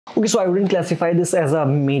Okay, so I wouldn't classify this as a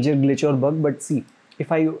major glitch or bug, but see,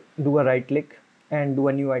 if I do a right click and do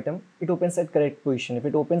a new item, it opens at correct position. If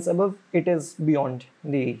it opens above, it is beyond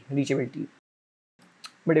the reachability.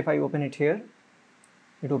 But if I open it here,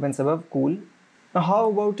 it opens above, cool. Now how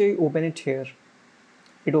about I open it here?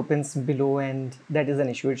 It opens below, and that is an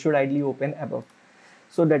issue. It should ideally open above.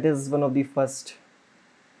 So that is one of the first,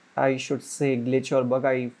 I should say, glitch or bug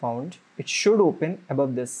I found. It should open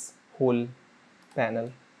above this whole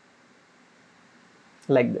panel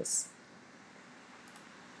like this.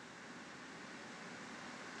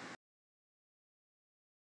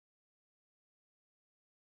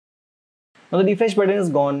 Now the refresh button is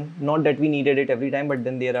gone. Not that we needed it every time, but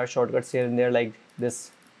then there are shortcuts here and there like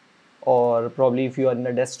this. Or probably if you are in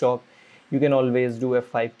a desktop, you can always do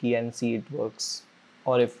F5 key and see it works.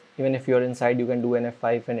 Or even if you're inside, you can do an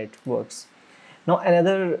F5 and it works. Now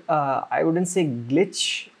another, I wouldn't say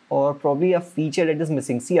glitch, or probably a feature that is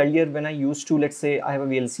missing. See, earlier when I used to, let's say I have a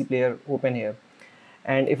VLC player open here,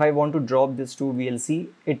 and if I want to drop this to VLC,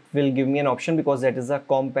 it will give me an option because that is a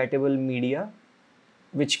compatible media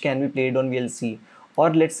which can be played on VLC.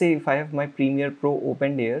 Or let's say if I have my Premiere Pro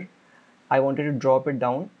opened here, I wanted to drop it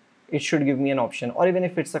down, it should give me an option. Or even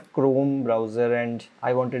if it's a Chrome browser and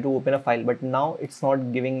I wanted to open a file, but now it's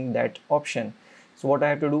not giving that option. So what I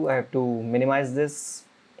have to do, I have to minimize this.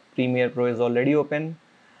 Premiere Pro is already open.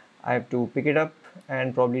 I have to pick it up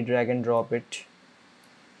and probably drag and drop it.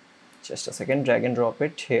 Just a second, drag and drop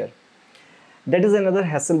it here. That is another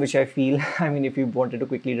hassle which I feel. I mean, if you wanted to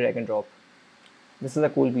quickly drag and drop, this is a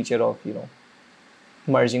cool feature of, you know,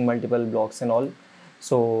 merging multiple blocks and all.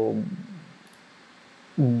 So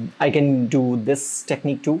I can do this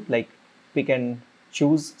technique too, like pick and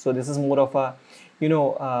choose. So this is more of a, you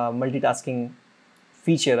know, multitasking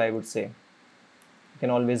feature, I would say. You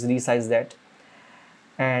can always resize that.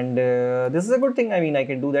 And this is a good thing. I mean, I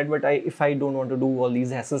can do that, but if I don't want to do all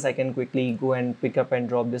these hassles, I can quickly go and pick up and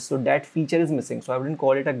drop this. So that feature is missing. So I wouldn't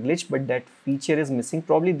call it a glitch, but that feature is missing.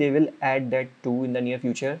 Probably they will add that too in the near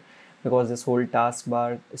future, because this whole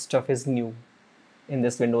taskbar stuff is new in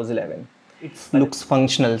this Windows 11. It looks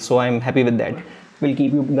functional, so I'm happy with that. We'll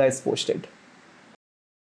keep you guys posted.